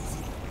did it.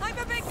 I'm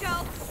a big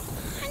girl.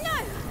 I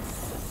know.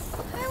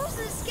 I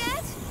wasn't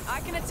scared.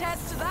 I can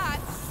attest to that.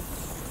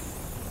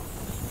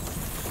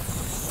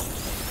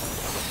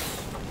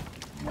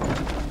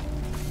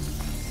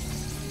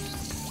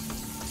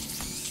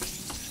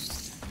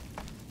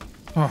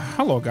 Oh,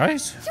 hello,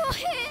 guys. You're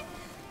here.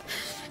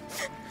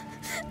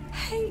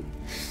 Hey,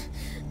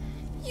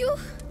 You're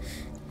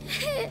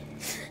here.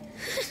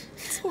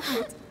 it's all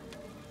right.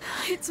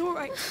 It's all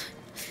right.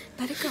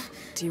 Let it go.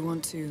 Do you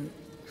want to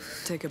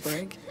take a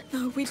break?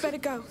 No, we'd better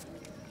go.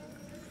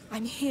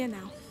 I'm here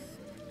now.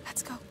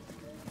 Let's go.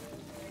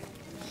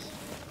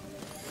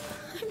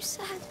 I'm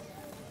sad.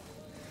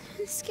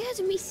 I'm scared,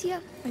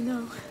 Amicia. I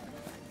know.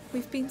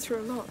 We've been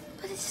through a lot.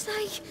 But it's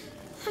like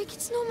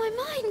it's not my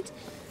mind.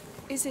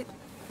 Is it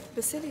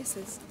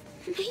Basilius's?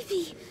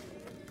 Maybe.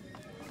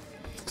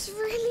 It's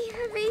really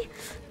heavy.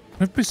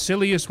 If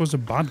Basilius was a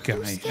bad guy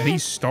and he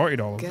started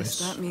all of Guess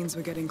this. that means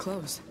we're getting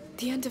close.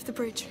 The end of the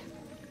bridge.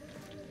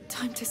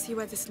 Time to see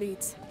where this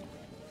leads.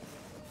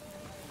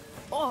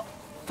 Oh,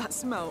 that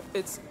smell.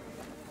 It's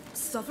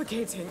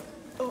suffocating.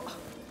 Oh.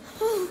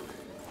 Oh,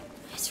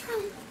 it's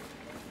wrong.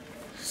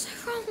 So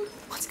wrong.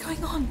 What's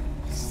going on?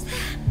 It's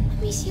there,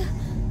 Amicia.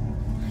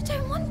 I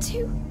don't want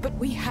to. But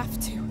we have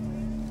to.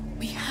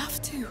 We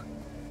have to.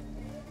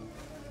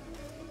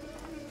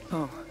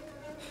 Oh.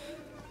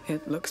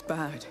 It looks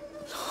bad.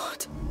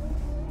 Lord.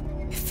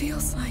 It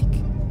feels like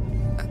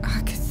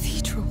a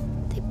cathedral.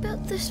 They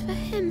built this for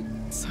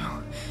him. So,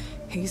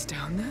 he's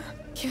down there?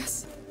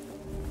 Yes.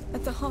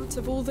 At the heart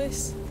of all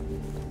this.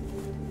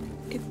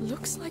 It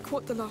looks like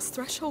what the last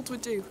threshold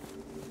would do.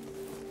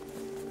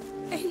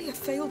 Aelia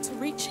failed to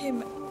reach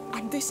him,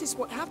 and this is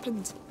what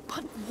happened.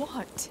 But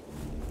what?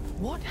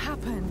 What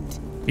happened?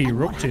 He And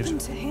erupted. What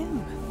happened to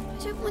him?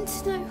 I don't want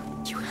to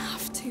know. You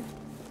have to.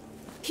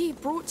 He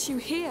brought you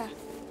here.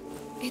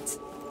 It's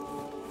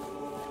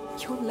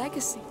your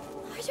legacy.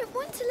 I don't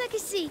want a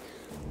legacy.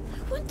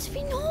 I want to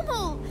be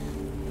normal.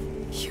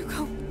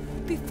 Hugo,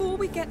 before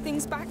we get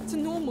things back to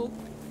normal,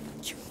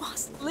 you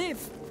must live.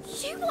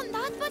 You want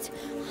that, but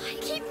I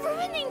keep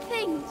ruining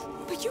things.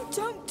 But you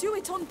don't do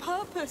it on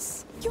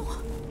purpose.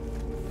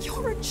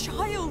 You're a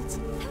child.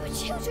 There were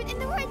children in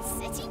the Red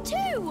City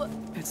too.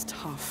 It's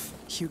tough,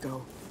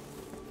 Hugo.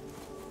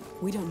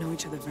 We don't know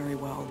each other very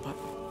well, but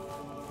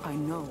I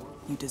know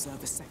you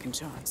deserve a second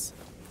chance.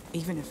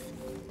 Even if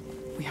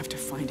we have to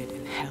find it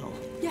in hell.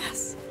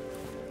 Yes.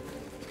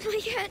 My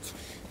head.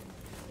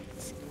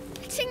 It's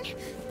getting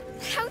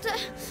louder.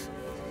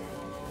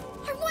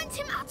 I want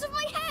him out of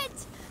my head.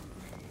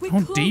 We're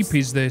How close. deep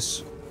is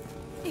this?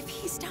 If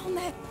he's down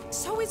there,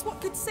 so is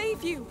what could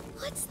save you.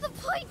 What's the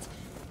point?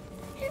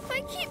 If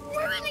I keep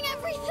ruining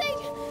everything.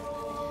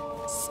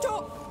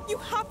 Stop. You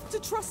have to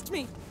trust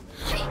me.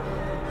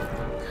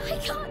 I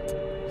can't.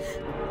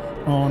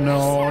 Oh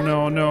no,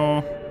 no,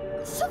 no.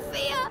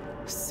 Sophia!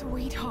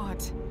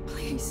 Sweetheart.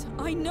 Please,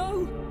 I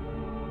know.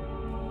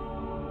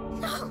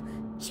 No,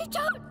 you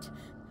don't.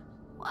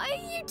 Why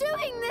are you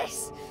doing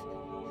this?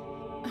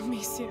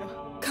 Amicia.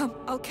 Come,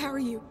 I'll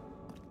carry you.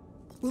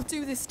 We'll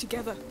do this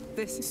together.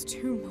 This is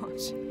too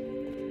much.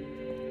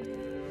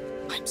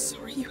 I'm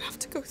sorry you have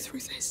to go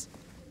through this.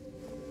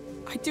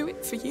 I do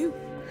it for you.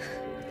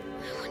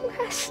 I want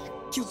rest.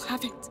 You'll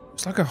have it.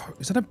 It's like a,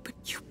 is that a, But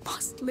you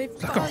must live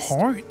it's like a first.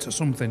 heart or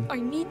something? I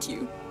need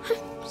you.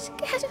 I'm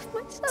scared of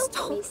myself,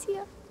 Stop.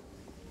 Amicia.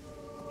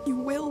 You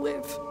will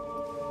live.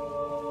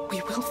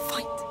 We will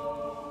fight.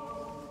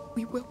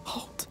 We will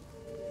hold.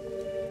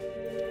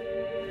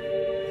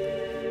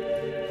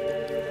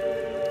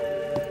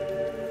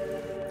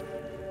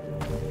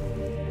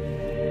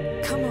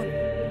 Come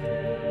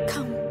on.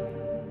 Come.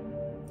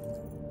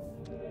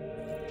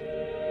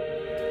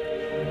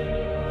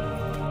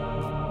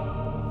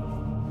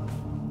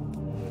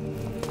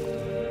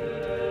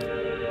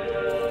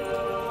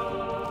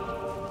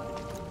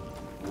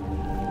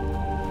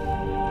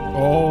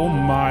 Oh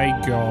my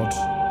god.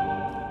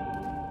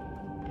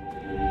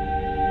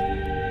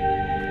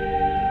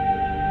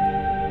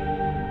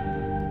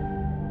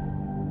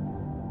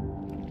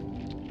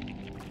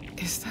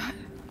 Is that?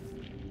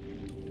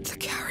 The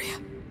carrier.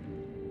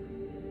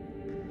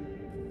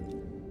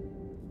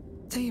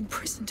 They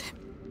imprisoned him.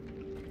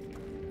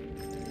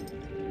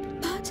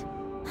 But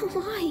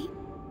why?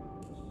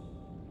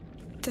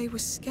 They were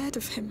scared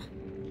of him,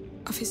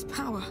 of his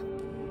power.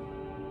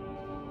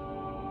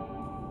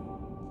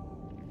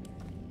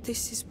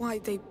 This is why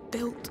they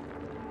built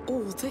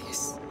all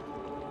this.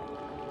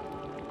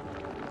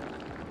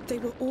 They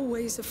were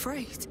always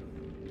afraid.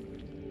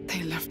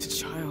 They left a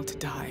child to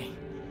die.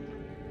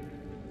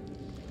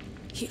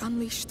 He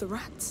unleashed the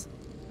rats.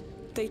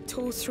 They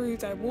tore through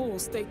their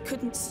walls. They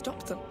couldn't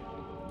stop them.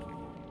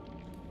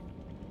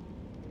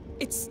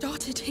 It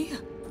started here.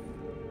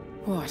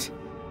 What?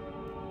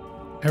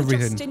 The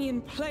Everything.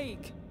 Justinian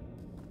plague.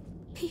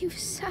 He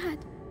was sad.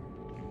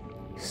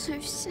 So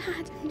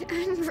sad and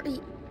angry.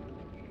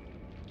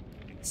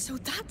 So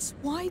that's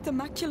why the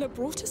macula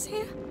brought us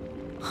here?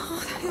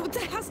 Oh,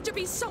 there has to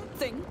be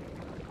something.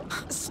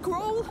 A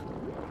scroll?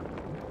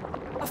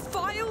 A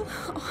file?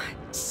 Oh,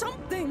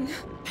 something.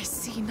 I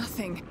see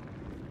nothing.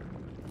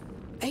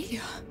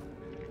 Aelia.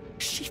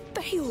 She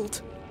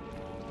failed.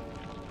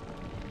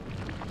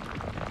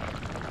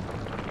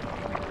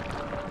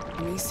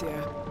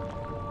 Amicia.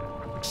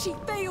 She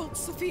failed,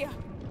 Sophia.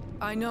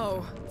 I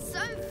know. It's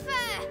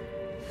unfair.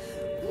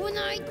 When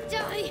I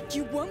die,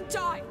 You won't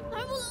die.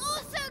 I will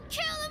also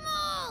kill them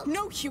all.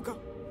 No, Hugo.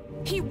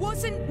 He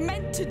wasn't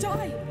meant to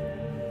die.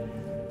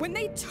 When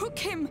they took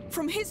him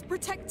from his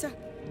protector,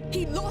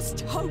 he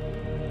lost hope.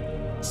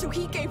 So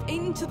he gave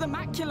in to the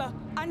macula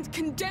and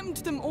condemned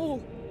them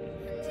all.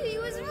 And he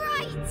was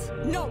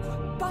right. No,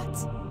 but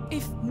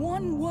if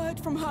one word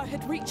from her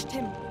had reached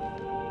him,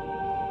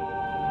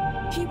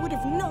 he would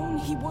have known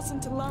he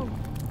wasn't alone.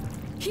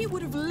 He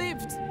would have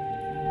lived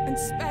and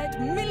spared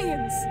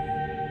millions.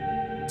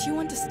 Do you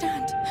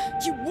understand?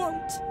 You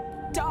won't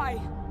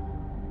die.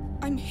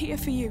 I'm here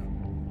for you.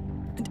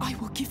 And I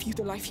will give you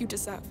the life you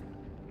deserve.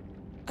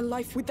 A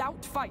life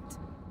without fight.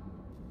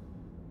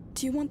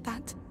 Do you want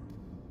that?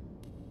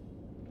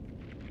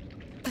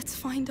 Let's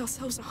find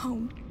ourselves a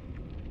home.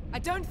 I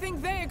don't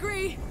think they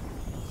agree.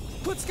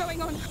 What's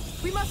going on?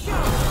 We must go!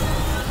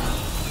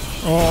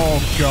 Oh,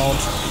 God.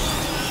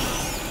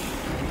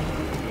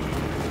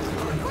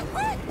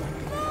 Quick!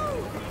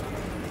 Move!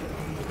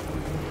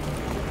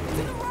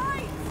 To the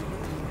right!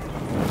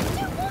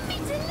 You want me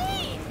to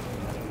leave?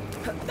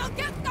 They'll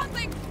get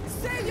nothing!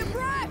 Save your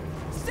breath!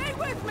 Stay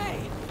with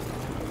me!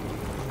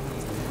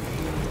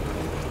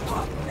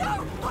 Oh,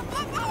 no!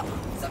 Oh!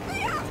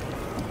 Sophia!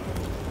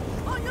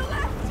 On your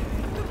left!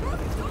 The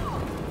front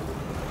door!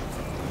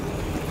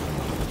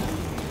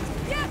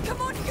 Yeah,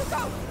 come on,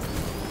 Hugo!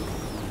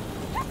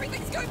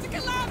 Everything's going to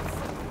collapse!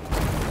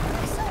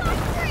 I'm so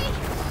angry!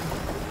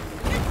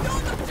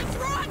 Ignore them! Just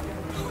run!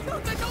 Oh no,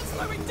 they're not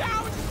slowing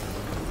down!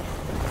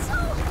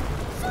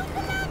 So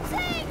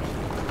collapsing!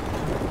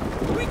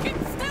 We can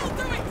still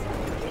do it!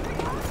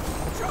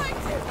 Trying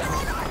to! They're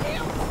on our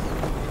heels!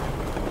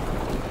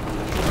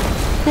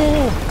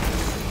 Oh.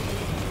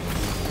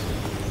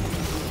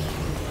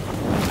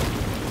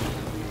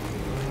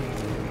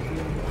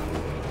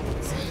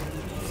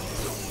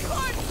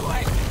 Climb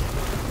quick!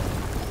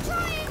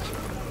 Trying!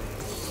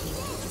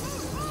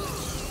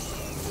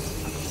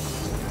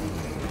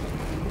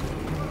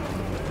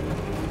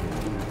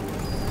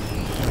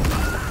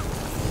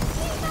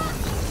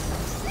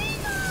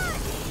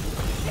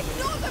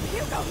 Ignore them,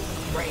 Hugo!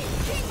 Breathe!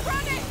 Keep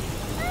running!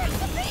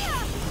 Sophia!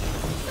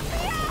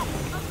 Sophia!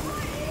 I'm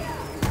right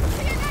here!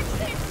 See an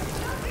exit!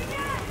 Nothing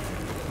yet!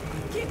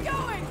 Keep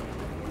going!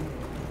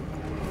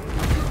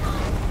 Come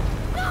on!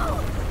 No!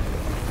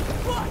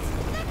 What?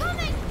 They're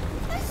coming!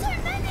 There's so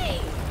many!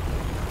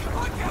 Come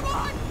on, come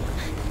on!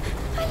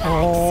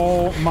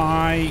 Oh,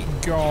 my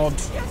God.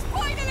 Yes,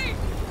 finally!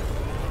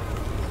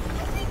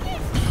 I think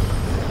it's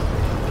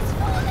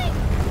falling!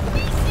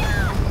 Misha!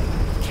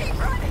 Keep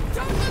running!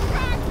 Don't look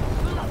back!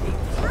 Bloody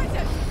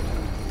traitors!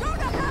 Go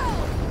to hell!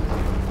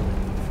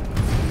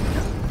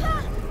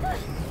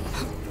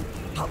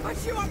 I'll put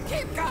you up!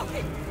 Keep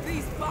going!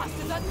 These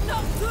bastards are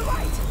not to the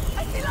right! I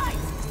see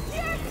lights!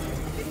 Yes!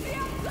 It's the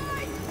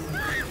outside!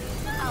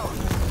 No!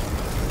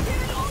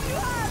 Give it all you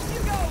have,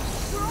 Hugo!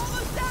 We're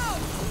almost down!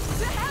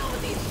 To hell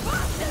with these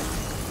bastards!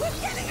 We're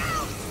getting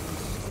out!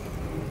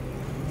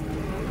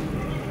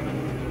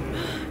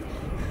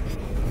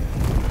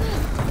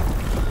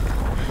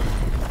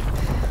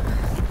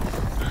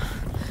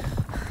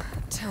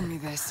 Tell me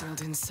they're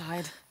sealed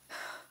inside.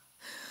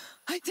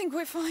 I think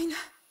we're fine.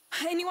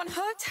 Anyone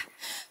hurt?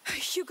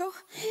 Hugo?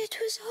 It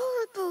was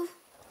horrible.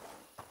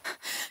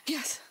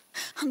 Yes.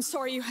 I'm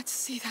sorry you had to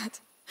see that.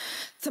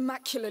 The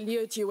macula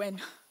lured you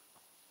in.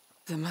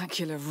 The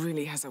macula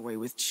really has a way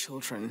with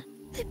children.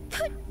 They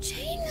put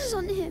chains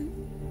on him.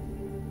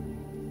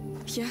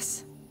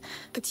 Yes,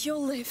 but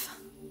you'll live.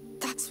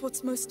 That's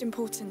what's most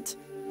important.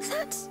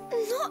 That's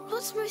not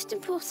what's most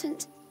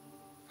important.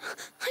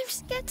 I'm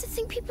scared to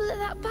think people are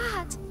that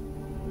bad.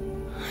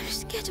 I'm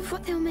scared of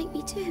what they'll make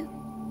me do.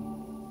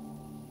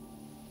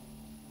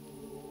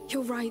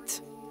 You're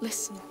right.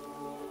 Listen.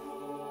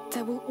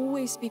 There will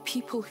always be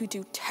people who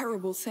do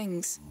terrible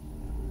things.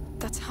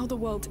 That's how the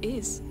world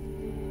is.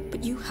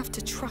 But you have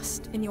to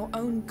trust in your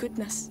own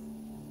goodness.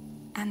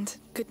 And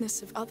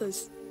goodness of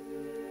others.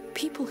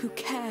 People who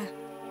care.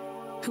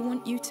 Who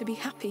want you to be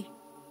happy.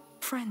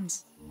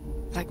 Friends.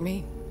 Like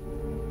me.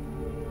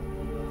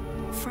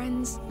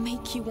 Friends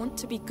make you want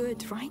to be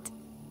good, right?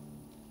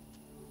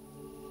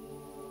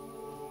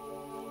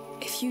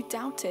 If you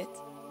doubt it,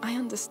 I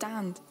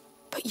understand.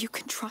 But you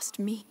can trust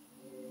me.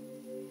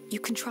 You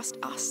can trust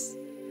us.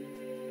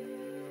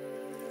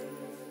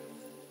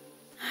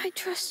 I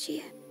trust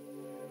you.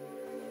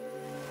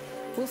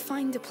 We'll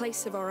find a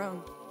place of our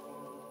own.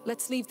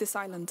 Let's leave this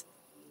island.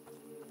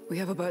 We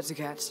have a boat to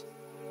catch.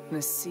 And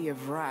a sea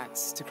of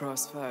rats to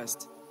cross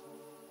first.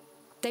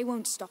 They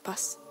won't stop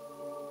us.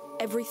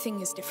 Everything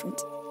is different.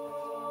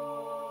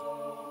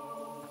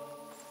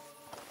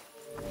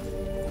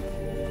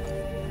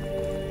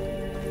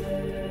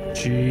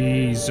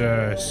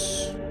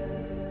 Jesus.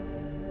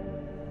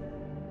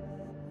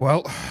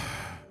 Well,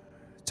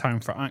 time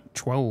for Act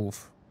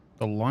 12.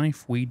 The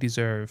Life We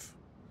Deserve.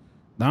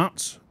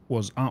 That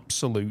was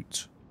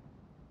absolute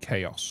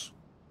chaos.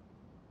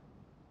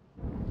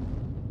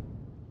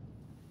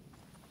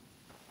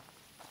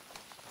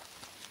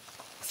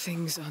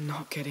 Things are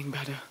not getting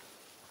better.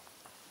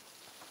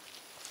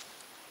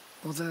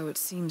 Although it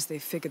seems they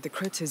figured the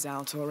critters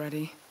out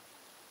already.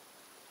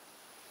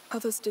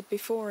 Others did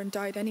before and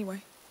died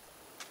anyway.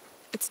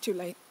 It's too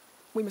late.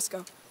 We must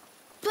go.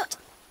 But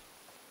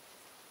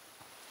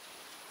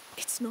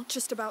It's not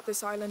just about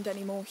this island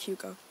anymore,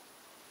 Hugo.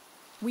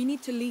 We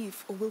need to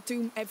leave or we'll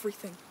doom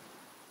everything.